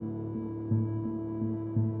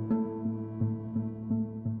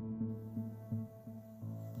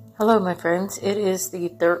Hello, my friends. It is the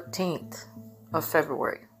 13th of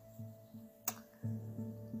February.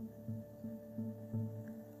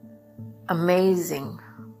 Amazing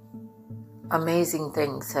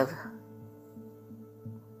things have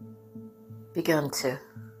begun to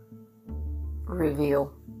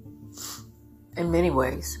reveal in many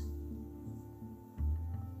ways.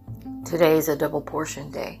 Today is a double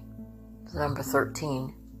portion day. The number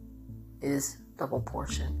 13 is double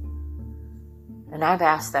portion. And I've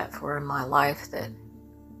asked that for in my life, that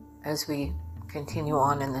as we continue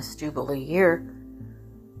on in this Jubilee year,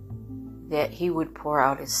 that He would pour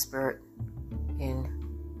out His Spirit in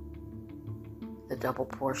the double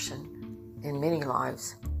portion in many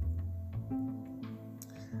lives.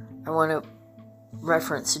 I want to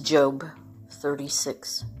reference Job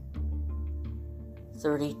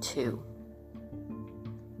 36:32.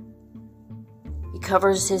 He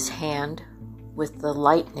covers His hand with the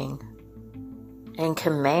lightning and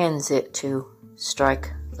commands it to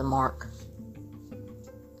strike the mark.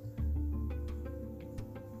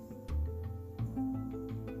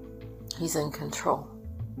 He's in control.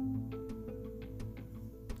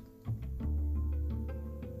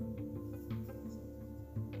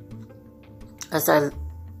 As I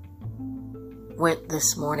went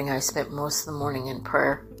this morning, I spent most of the morning in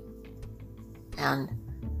prayer, and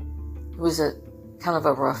it was a kind of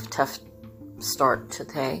a rough, tough start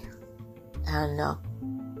today. And I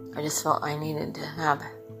just felt I needed to have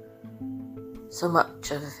so much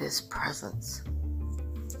of His presence.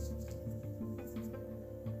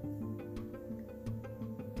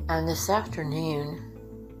 And this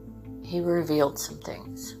afternoon, He revealed some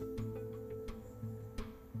things.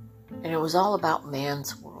 And it was all about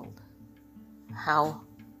man's world. How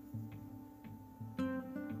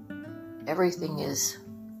everything is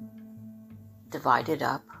divided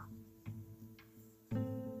up.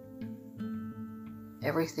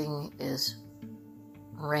 Everything is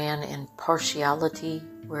ran in partiality,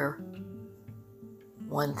 where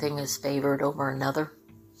one thing is favored over another.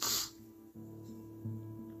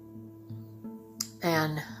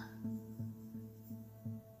 And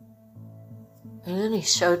then He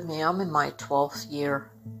showed me I'm in my 12th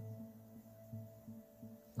year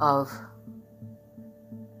of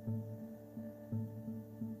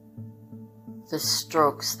the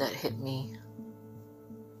strokes that hit me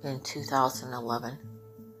in 2011.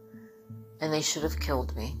 And they should have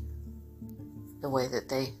killed me, the way that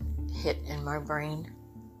they hit in my brain.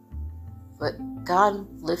 But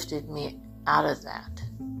God lifted me out of that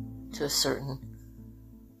to a certain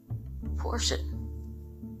portion.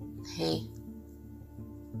 He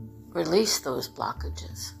released those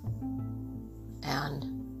blockages, and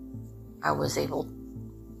I was able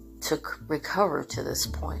to recover to this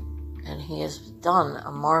point. And He has done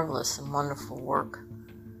a marvelous and wonderful work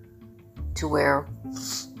to where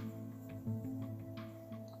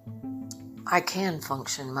I can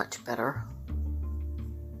function much better.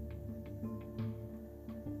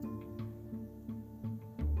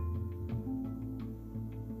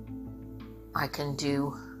 I can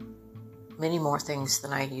do many more things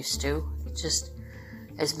than I used to. It just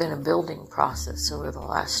has been a building process over the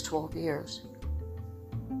last 12 years.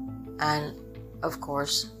 And of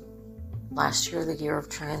course, last year, the year of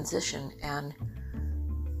transition, and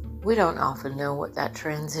we don't often know what that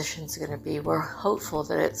transition is going to be. We're hopeful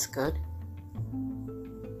that it's good.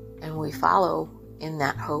 And we follow in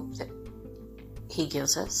that hope that He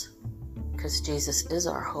gives us, because Jesus is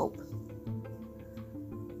our hope.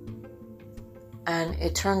 And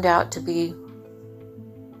it turned out to be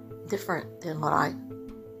different than what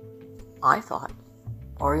I thought,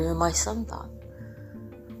 or even my son thought.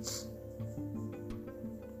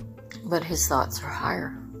 But His thoughts are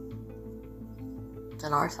higher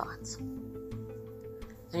than our thoughts.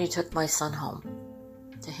 And He took my son home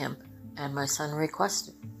to Him, and my son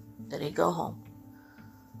requested that he go home.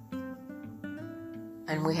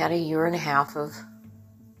 And we had a year and a half of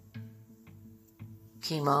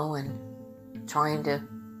chemo and trying to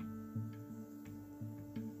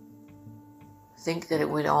think that it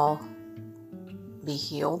would all be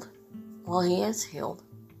healed. Well, he is healed.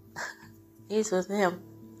 He's with Him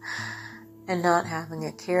and not having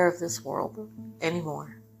a care of this world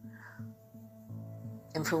anymore.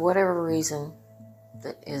 And for whatever reason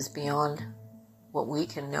that is beyond what we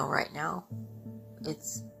can know right now,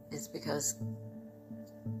 it's because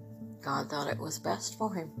God thought it was best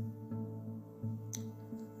for him.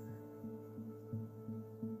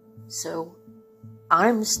 So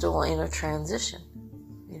I'm still in a transition.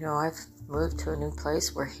 I've moved to a new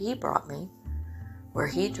place where He brought me, where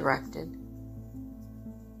He directed.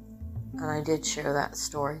 And I did share that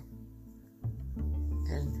story.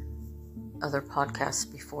 And other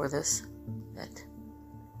podcasts before this that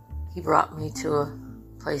he brought me to a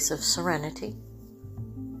place of serenity,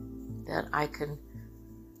 that I could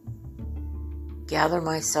gather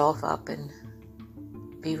myself up and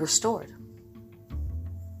be restored.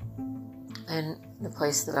 And the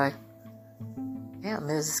place that I am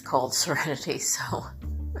is called Serenity, so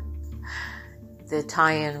the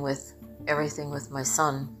tie-in with everything with my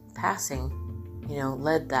son passing,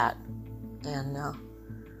 led that. And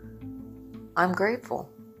I'm grateful.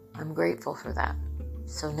 I'm grateful for that.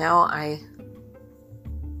 So now I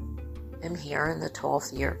am here in the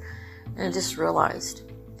 12th year, and I just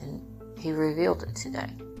realized, and he revealed it today,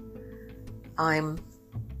 I'm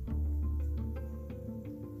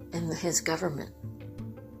in his government.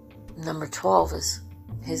 Number 12 is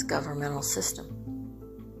his governmental system.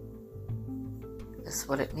 That's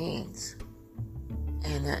what it means.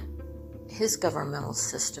 And that his governmental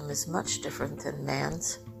system is much different than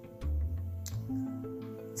man's.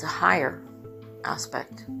 It's a higher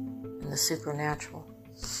aspect in the supernatural.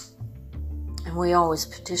 And we always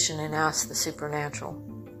petition and ask the supernatural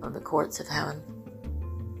of the courts of heaven,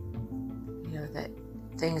 that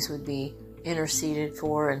things would be interceded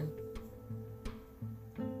for and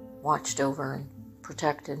watched over and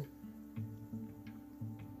protected.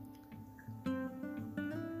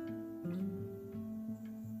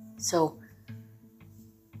 So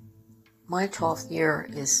my 12th year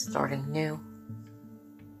is starting new,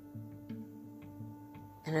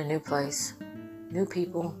 in a new place, new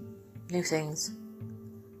people, new things,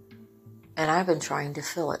 and I've been trying to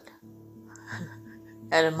fill it.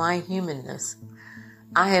 Out of my humanness,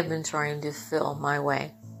 I have been trying to fill my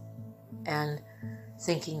way, and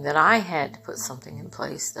thinking that I had to put something in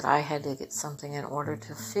place, that I had to get something in order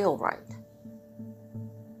to feel right.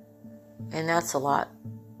 And that's a lot,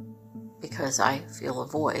 because I feel a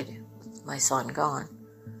void with my son gone,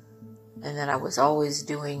 and that I was always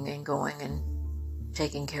doing and going and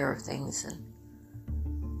taking care of things, and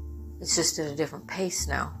it's just at a different pace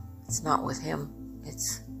now. It's not with him,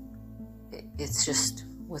 it's just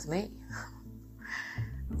with me.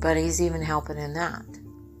 But he's even helping in that.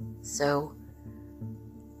 So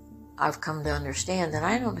I've come to understand that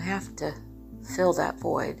I don't have to fill that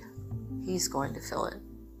void. He's going to fill it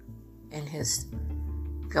in his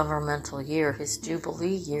governmental year, his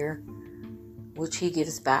Jubilee year, which he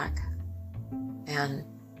gives back and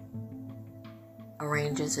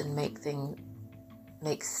arranges and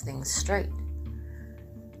makes things straight.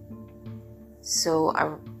 So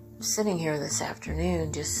I'm sitting here this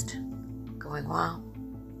afternoon just going, wow,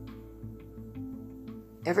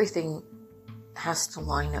 everything has to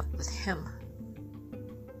line up with him,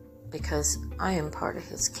 because I am part of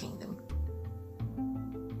his kingdom.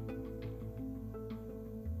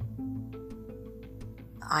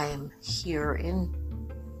 I am here in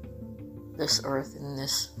this earth, in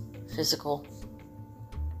this physical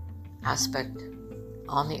aspect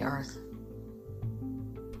on the earth,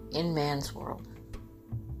 in man's world,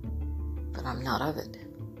 but I'm not of it.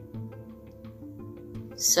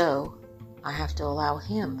 So I have to allow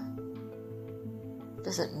him.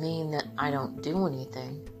 Doesn't mean that I don't do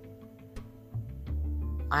anything.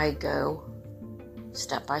 I go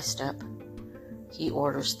step by step. He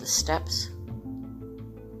orders the steps.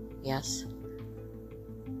 Yes.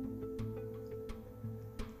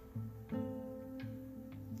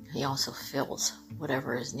 He also fills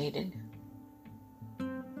whatever is needed,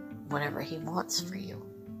 whatever he wants for you.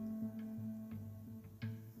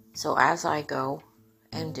 So as I go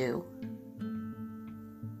and do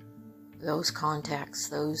those contacts,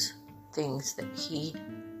 those things that he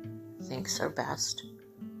thinks are best,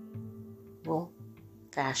 will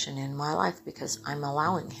fashion in my life, because I'm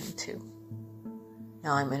allowing him to.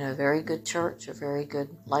 Now I'm in a very good church, a very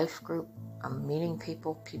good life group. I'm meeting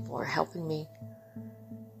people. People are helping me.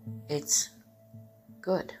 It's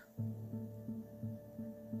good.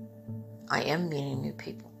 I am meeting new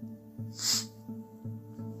people.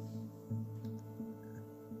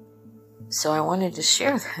 So I wanted to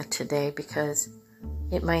share that today because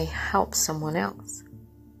it may help someone else.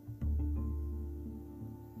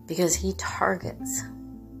 Because he targets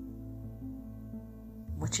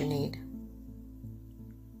what you need.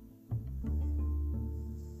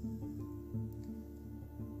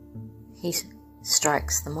 He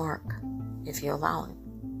strikes the mark if you allow him.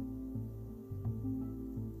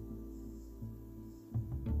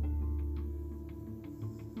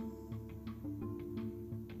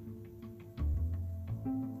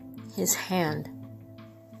 His hand,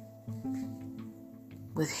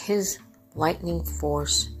 with his lightning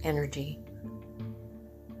force energy,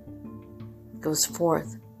 goes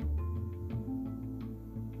forth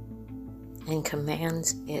and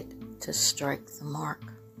commands it to strike the mark.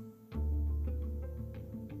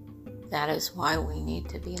 That is why we need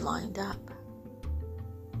to be lined up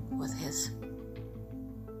with His.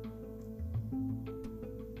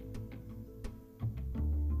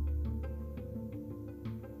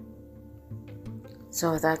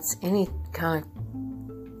 So if that's any kind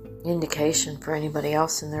of indication for anybody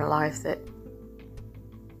else in their life that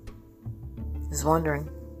is wondering,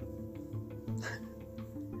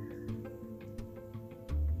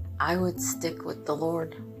 I would stick with the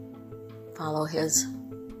Lord, follow His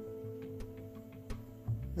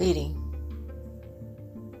leading,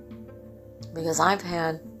 because I've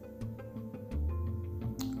had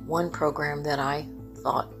one program that I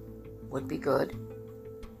thought would be good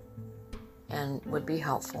and would be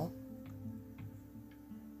helpful,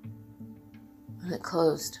 and it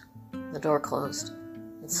closed. The door closed.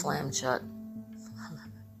 It slammed shut.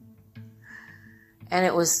 And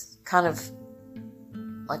it was kind of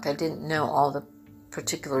like I didn't know all the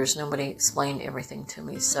particulars. Nobody explained everything to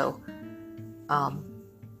me. So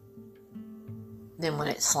then when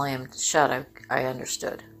it slammed shut, I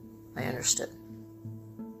understood. I understood.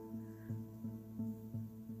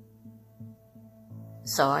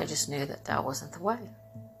 So I just knew that that wasn't the way.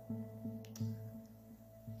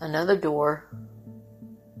 Another door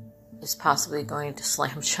is possibly going to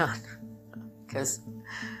slam shut because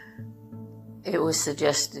it was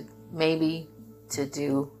suggested maybe to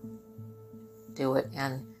do it.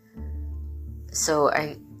 And so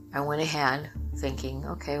I went ahead thinking,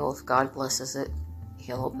 okay, well, if God blesses it,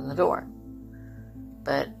 He'll open the door.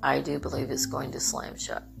 But I do believe it's going to slam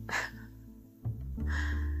shut.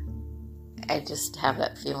 I just have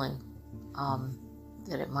that feeling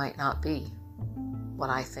that it might not be what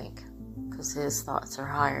I think, because His thoughts are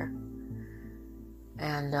higher.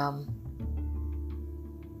 And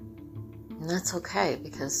that's okay,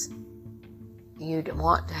 because you'd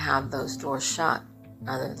want to have those doors shut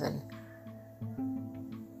rather than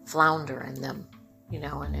flounder in them,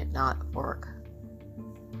 and it not work.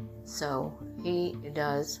 So He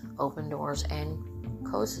does open doors and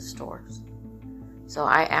closes doors. So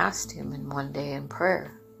I asked Him in one day in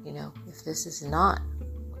prayer, if this is not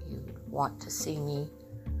what you would want to see me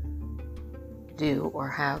do or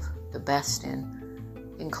have the best in,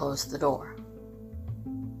 then close the door.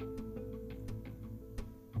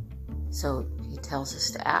 So He tells us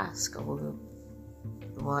to ask, or we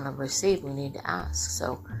want to receive, we need to ask.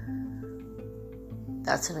 So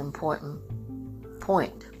that's an important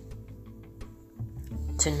point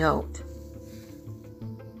to note.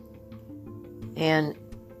 And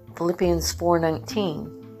Philippians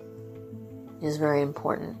 4:19 is very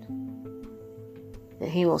important, that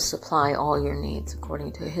He will supply all your needs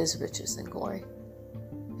according to His riches and glory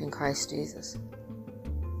in Christ Jesus.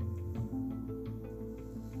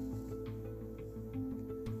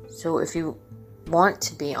 So if you want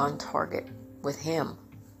to be on target with Him,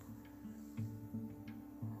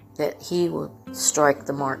 that He will strike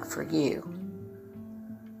the mark for you,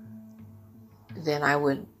 then I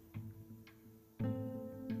would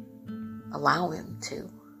allow Him to.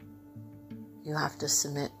 You have to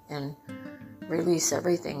submit and release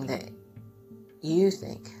everything that you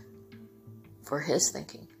think for His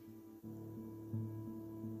thinking.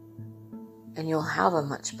 And you'll have a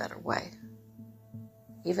much better way.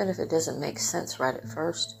 Even if it doesn't make sense right at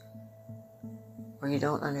first, or you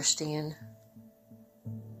don't understand,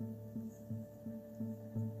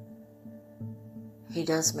 He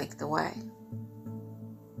does make the way.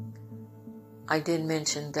 I did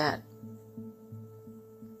mention that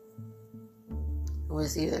it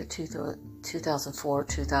was either 2004 or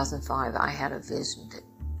 2005, I had a vision that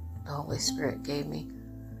the Holy Spirit gave me,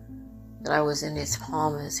 that I was in His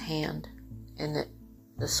palm of His hand, and that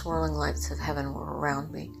the swirling lights of heaven were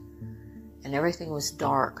around me, and everything was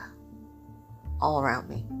dark all around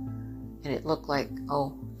me, and it looked like,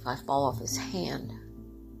 if I fall off His hand,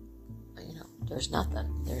 there's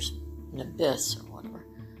nothing, there's an abyss or whatever.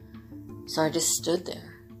 So I just stood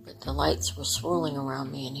there, but the lights were swirling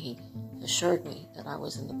around me, and He assured me that I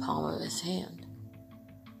was in the palm of His hand,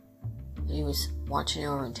 that He was watching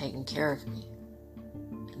over and taking care of me,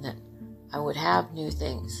 and that I would have new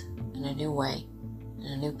things in a new way, in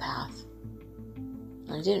a new path.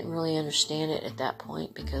 I didn't really understand it at that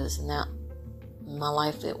point, because in my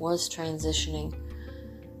life it was transitioning,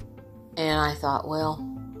 and I thought, well,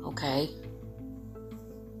 okay,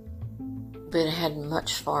 but it had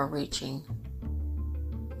much far-reaching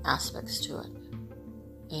aspects to it.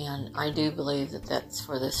 And I do believe that that's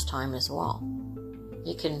for this time as well.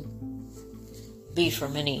 It can be for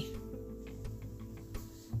many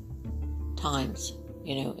times,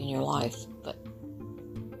 in your life, but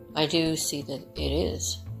I do see that it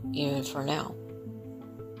is even for now,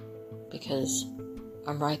 because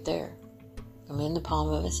I'm right there. I'm in the palm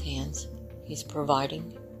of his hands. He's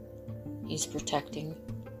providing, he's protecting,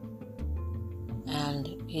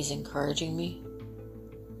 and he's encouraging me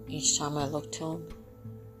each time I look to him.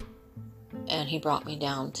 And he brought me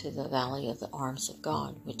down to the valley of the arms of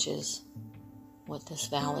God, which is what this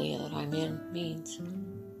valley that I'm in means.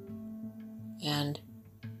 And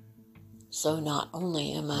so not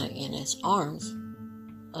only am I in his arms,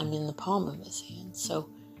 I'm in the palm of his hand. So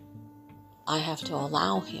I have to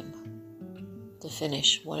allow him to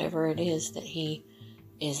finish whatever it is that he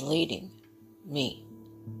is leading me.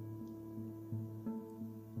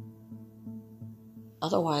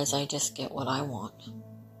 Otherwise, I just get what I want.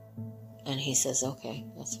 And he says, okay,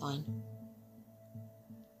 that's fine.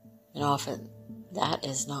 And often that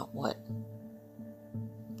is not what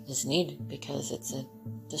is needed, because it's a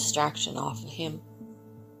distraction off of him.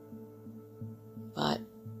 But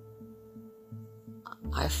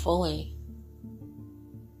I fully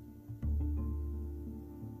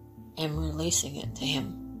am releasing it to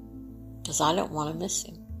him, because I don't want to miss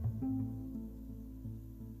him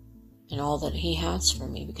and all that he has for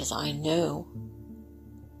me, because I know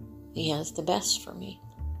he has the best for me.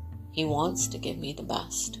 He wants to give me the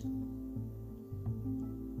best.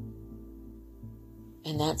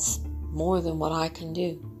 And that's more than what I can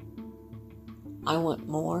do. I want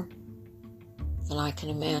more than I can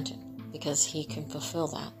imagine, because he can fulfill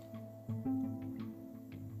that.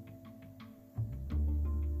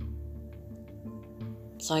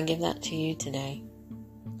 So I give that to you today.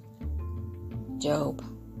 Job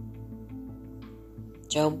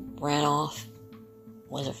ran off,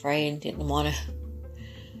 was afraid, didn't want to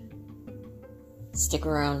stick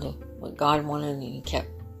around to what God wanted, and he kept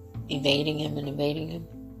evading him. But,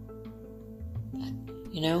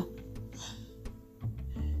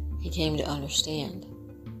 he came to understand.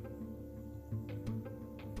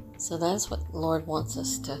 So that's what the Lord wants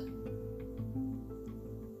us to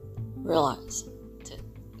realize, to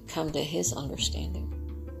come to his understanding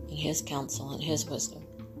and his counsel and his wisdom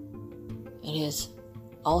and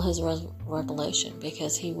all his revelation,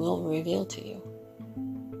 because he will reveal to you.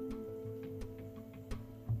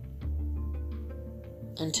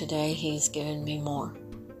 And today he's given me more.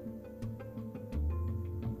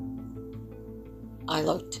 I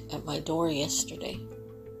looked at my door yesterday,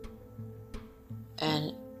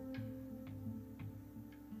 and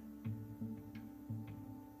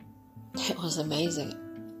it was amazing.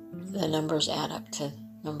 The numbers add up to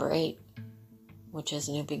number 8, which is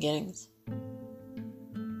new beginnings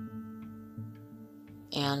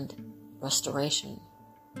and restoration.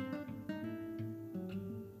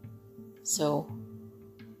 So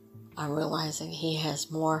I'm realizing he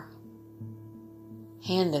has more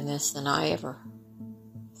hand in this than I ever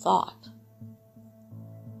thought.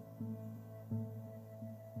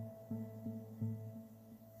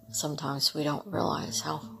 Sometimes we don't realize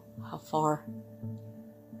how far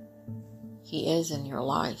he is in your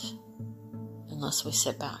life unless we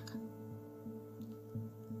sit back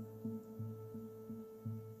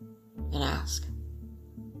and ask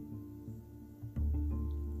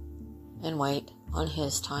and wait on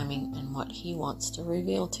his timing and what he wants to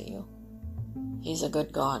reveal to you. He's a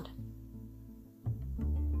good God,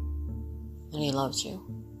 and he loves you,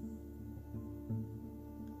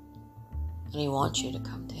 and he wants you to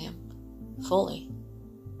come to him fully,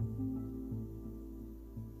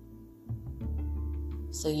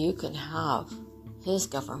 so you can have his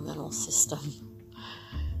governmental system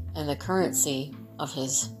and the currency of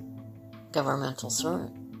his governmental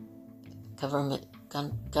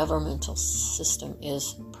system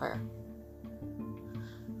is prayer.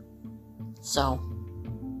 So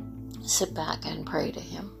sit back and pray to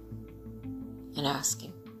him and ask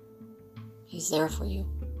him. He's there for you.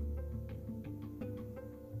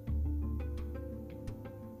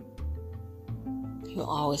 He'll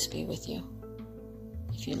always be with you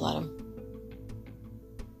if you let him.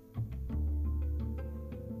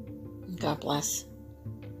 God bless.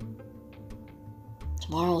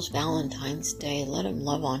 Tomorrow's Valentine's Day. Let him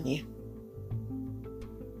love on you.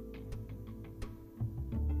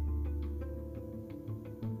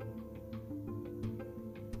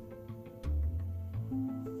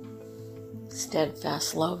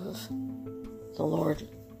 Steadfast love of the Lord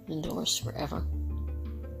endures forever,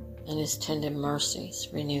 and his tender mercies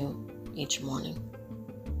renew each morning.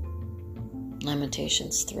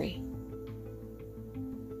 Lamentations 3.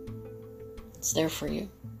 It's there for you.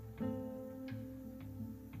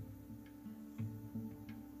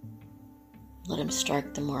 Let him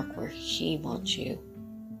strike the mark where he wants you.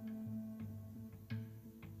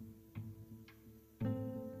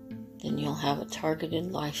 then you'll have a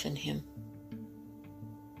targeted life in Him.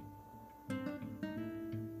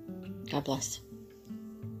 God bless.